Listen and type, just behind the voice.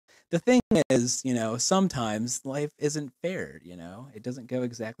the thing is, sometimes life isn't fair, It doesn't go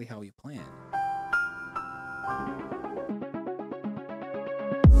exactly how we planned.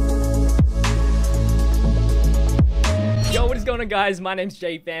 Yo, what is going on, guys? My name's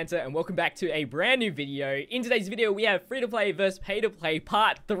JPhanta and welcome back to a brand new video. In today's video, we have free-to-play versus pay-to-play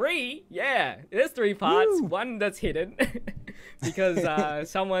part 3. Yeah, there's 3 parts. Woo! One that's hidden because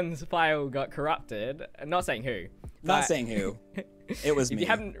someone's file got corrupted. I'm not saying who. Not saying who. It was me. If you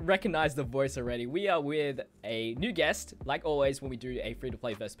haven't recognized the voice already, we are with a new guest, like always when we do a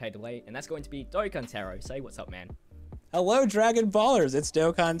free-to-play versus pay-to-play, and that's going to be Dokkantero. Say what's up, man. Hello, Dragon Ballers. It's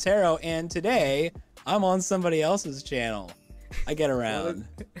Dokkantero, and today I'm on somebody else's channel. I get around.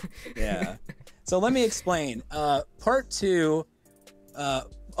 Yeah. So let me explain. Part 2.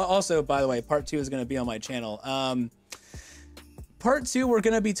 Also, by the way, part 2 is going to be on my channel. Part 2, we're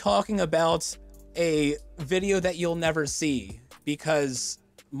going to be talking about a video that you'll never see because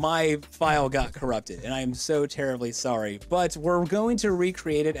my file got corrupted, and I'm so terribly sorry. But we're going to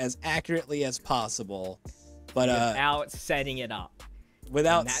recreate it as accurately as possible. But without setting it up.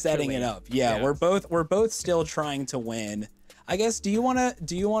 Without setting it up. Yeah, we're both still trying to win. I guess, do you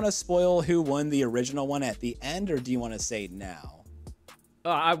wanna spoil who won the original one at the end, or do you wanna say now? Oh,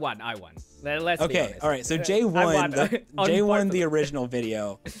 I won. Let's be honest. All right. So Jay won the original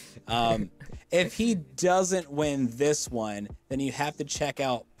video. If he doesn't win this one, then you have to check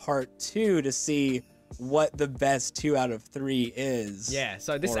out part 2 to see what the best 2 out of 3 is. Yeah.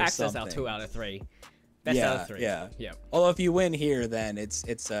 So this acts as our 2 out of 3. Best out of 3. Yeah. Yeah. Although if you win here, then it's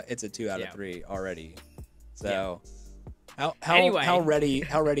a 2 out of 3 already. So how ready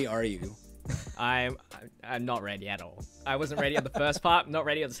are you? I'm not ready at all. I wasn't ready on the first part, not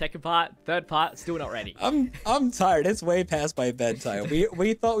ready on the second part, third part, still not ready. I'm tired. It's way past my bedtime.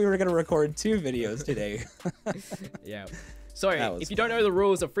 We thought we were gonna record 2 videos today. Yeah. So, if you don't know the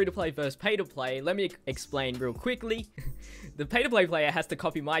rules of free-to-play versus pay-to-play, let me explain real quickly. The pay-to-play player has to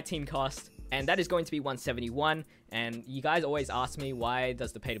copy my team cost, and that is going to be 171. And you guys always ask me, why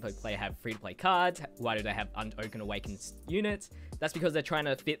does the pay-to-play player have free-to-play cards? Why do they have Unopened Awakened units? That's because they're trying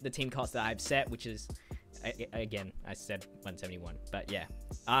to fit the team cost that I've set, which is, again, I said 171. But yeah.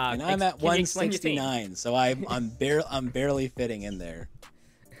 And I'm at 169, so I'm barely fitting in there.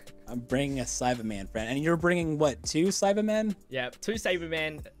 I'm bringing a Cyberman friend, and you're bringing what, 2 Cybermen? Yeah, 2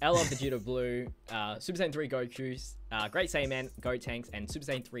 Cybermen, L of Vegeta Blue, Super Saiyan 3 Goku's, Great Saiyaman, Gotenks, and Super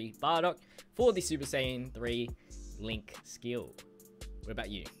Saiyan 3 Bardock for the Super Saiyan 3 Link skill. What about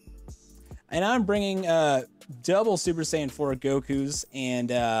you? And I'm bringing double Super Saiyan 4 Gokus, and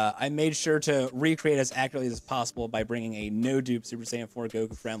I made sure to recreate as accurately as possible by bringing a no-dupe Super Saiyan 4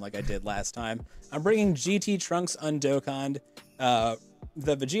 Goku friend like I did last time. I'm bringing GT Trunks Undokkan,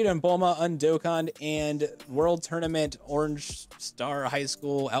 the Vegeta and Bulma Undokkan, and World Tournament Orange Star High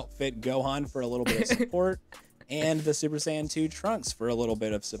School outfit Gohan for a little bit of support, and the Super Saiyan 2 Trunks for a little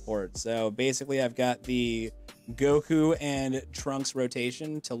bit of support. So basically I've got the Goku and Trunks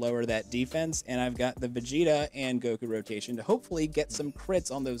rotation to lower that defense, and I've got the Vegeta and Goku rotation to hopefully get some crits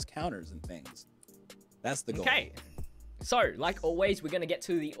on those counters and things. That's the goal. Okay. So, like always, we're going to get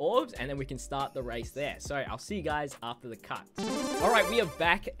to the orbs, and then we can start the race there. So, I'll see you guys after the cut. Alright, we are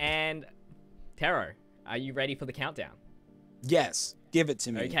back, and Tero, are you ready for the countdown? Yes, give it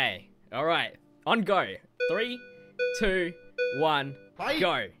to me. Okay, alright, on go. 3, 2, 1,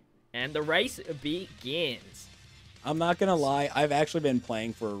 go. And the race begins. I'm not gonna lie, I've actually been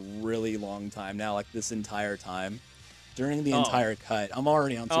playing for a really long time now, like this entire time. During the entire cut, I'm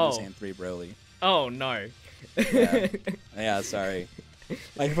already on Super Saiyan 3 Broly. Oh, no. Yeah, sorry.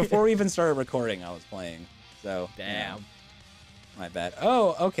 Like, before we even started recording, I was playing. So, damn. My bad.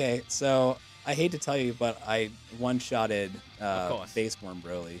 Oh, okay. So, I hate to tell you, but I one-shotted Baseborn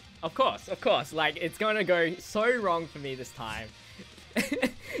Broly. Of course. Like, it's going to go so wrong for me this time.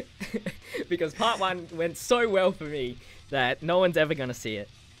 Because part 1 went so well for me that no one's ever going to see it.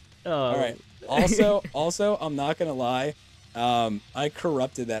 Oh. All right. Also, I'm not going to lie. I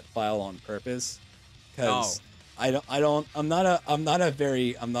corrupted that file on purpose. Because I'm not a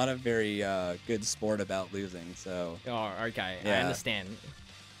very good sport about losing. So. Oh, okay. Yeah. I understand.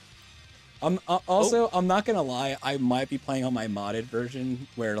 I'm not gonna lie. I might be playing on my modded version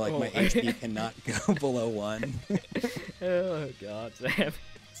where like my HP cannot go below 1. Oh god,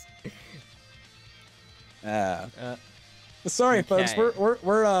 sorry, folks.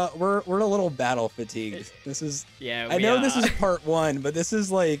 We're a little battle fatigued. This is I know this is part 1, but this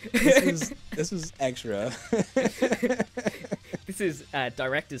is like this is extra. This is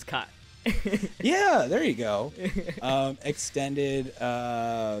director's cut. Yeah, there you go. Extended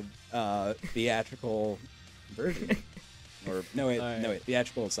theatrical version. Or no, wait, no, wait.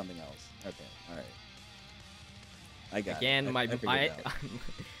 Theatrical is something else. Okay, all right. I got Again, it. my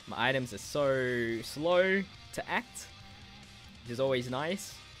items are so slow to act, which is always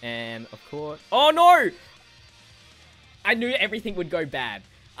nice. And of course, oh no! I knew everything would go bad.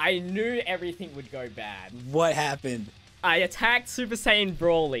 I knew everything would go bad. What happened? I attacked Super Saiyan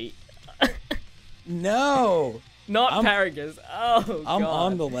Brawly. No! Not Paragus. Oh, God. I'm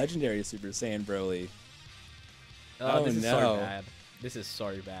on the legendary Super Saiyan Broly. Oh, this is so bad. This is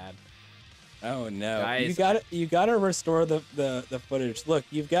so bad. Oh no! Guys, you gotta restore the footage. Look,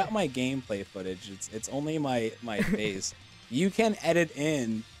 you've got my gameplay footage. It's only my face. You can edit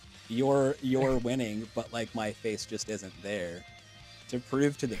in your winning, but like my face just isn't there to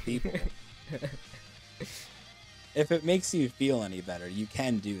prove to the people. If it makes you feel any better, you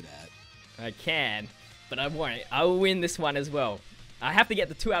can do that. I can, but I won't. I will win this one as well. I have to get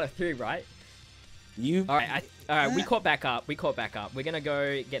the 2 out of 3, right? You. All right. All right. We caught back up. We're gonna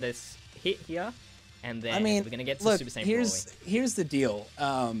go get this hit here, and then we're gonna get to look, Super Saiyan Brawly. Here's the deal.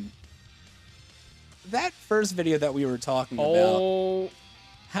 That first video that we were talking about.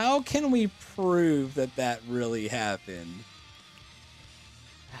 How can we prove that really happened?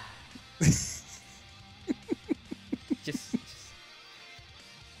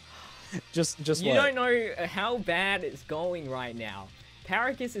 Just you what? don't know how bad it's going right now.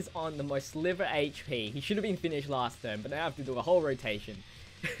 Paragus is on the most sliver HP. He should have been finished last turn, but now I have to do a whole rotation.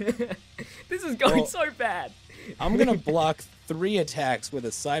 This is going so bad. I'm gonna block 3 attacks with a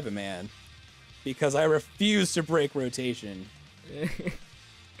Cyberman because I refuse to break rotation.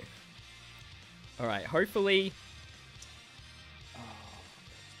 All right, hopefully.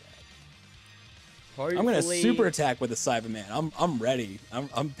 I'm gonna super attack with a Cyberman. I'm ready.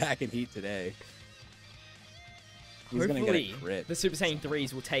 I'm packing heat today. He's gonna get a crit. The Super Saiyan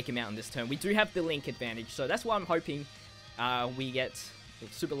 3s will take him out in this turn. We do have the Link advantage, so that's why I'm hoping we get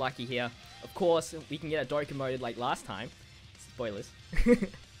super lucky here. Of course, we can get a Dokkan mode like last time. Spoilers.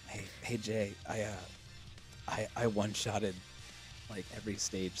 hey Jay, I one-shotted like every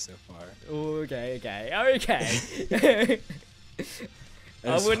stage so far. Okay. I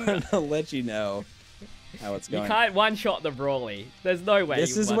just wanted to let you know how it's going. You can't one-shot the Brawly. There's no way.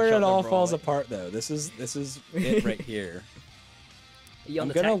 This is where it all falls apart, though. This is it right here. I'm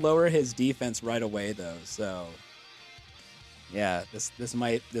gonna lower his defense right away, though. So, yeah, this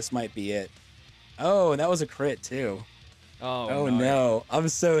might be it. Oh, that was a crit too. Oh no! I'm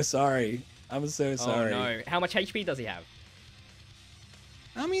so sorry. I'm so sorry. Oh no! How much HP does he have?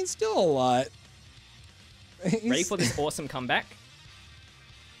 I mean, still a lot. Ready for this awesome comeback?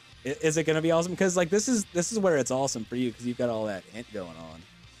 Is it gonna be awesome? Because like this is where it's awesome for you because you've got all that hint going on.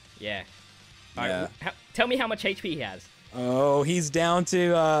 Yeah. All right. Tell me how much HP he has. Oh, he's down to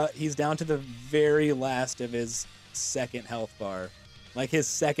the very last of his second health bar, like his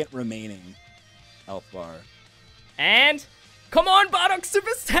second remaining health bar. And come on, Bardock,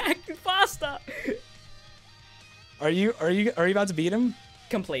 super stack faster. Are you about to beat him?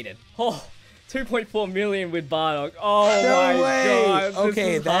 Completed. Oh. 2.4 million with Bardock. Oh no my way. God!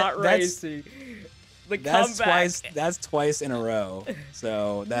 Okay, this is heart racing. That's twice in a row.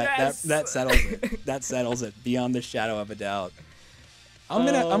 So that settles it. That settles it beyond the shadow of a doubt. I'm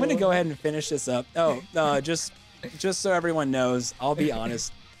gonna go ahead and finish this up. Just so everyone knows, I'll be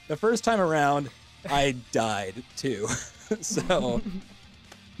honest. The first time around, I died too. So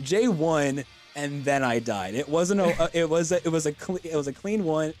Jay won. And then I died. It wasn't it was a clean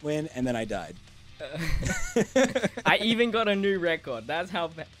win, and then I died. I even got a new record. That's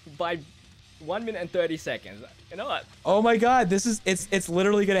how by 1 minute and 30 seconds. You know what? Oh my God! It's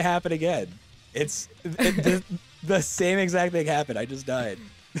literally gonna happen again. The same exact thing happened. I just died.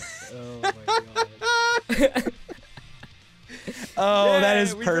 Oh my God. Oh, yeah, that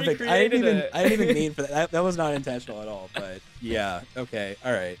is perfect. I didn't even mean for that. That was not intentional at all. But yeah. Okay.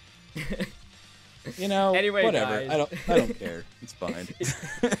 All right. You know, anyway, whatever. Guys. I don't care. It's fine.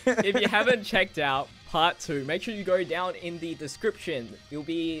 If you haven't checked out part 2, make sure you go down in the description. It'll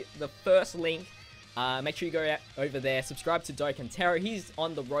be the first link. Make sure you go over there. Subscribe to Dokkantero. He's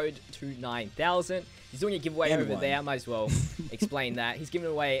on the road to 9,000. He's doing a giveaway over there. I might as well explain that. He's giving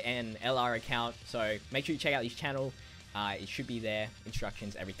away an LR account, so make sure you check out his channel. It should be there,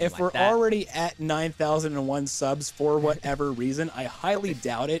 instructions, everything like that. If we're already at 9,001 subs for whatever reason, I highly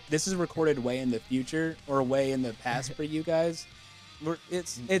doubt it. This is recorded way in the future or way in the past for you guys.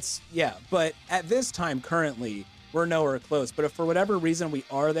 Yeah, but at this time, currently, we're nowhere close. But if for whatever reason we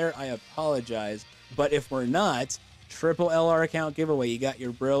are there, I apologize. But if we're not, triple LR account giveaway. You got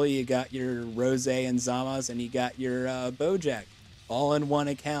your Broly, you got your Rose and Zamas, and you got your Bojack all in one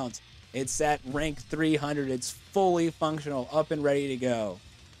account. It's at rank 300. It's fully functional, up and ready to go.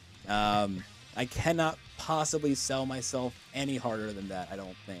 I cannot possibly sell myself any harder than that, I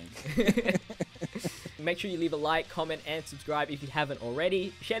don't think. Make sure you leave a like, comment, and subscribe if you haven't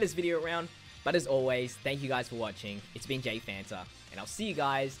already. Share this video around. But as always, thank you guys for watching. It's been JPhanta, and I'll see you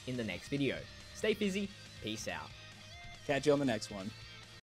guys in the next video. Stay fizzy. Peace out. Catch you on the next one.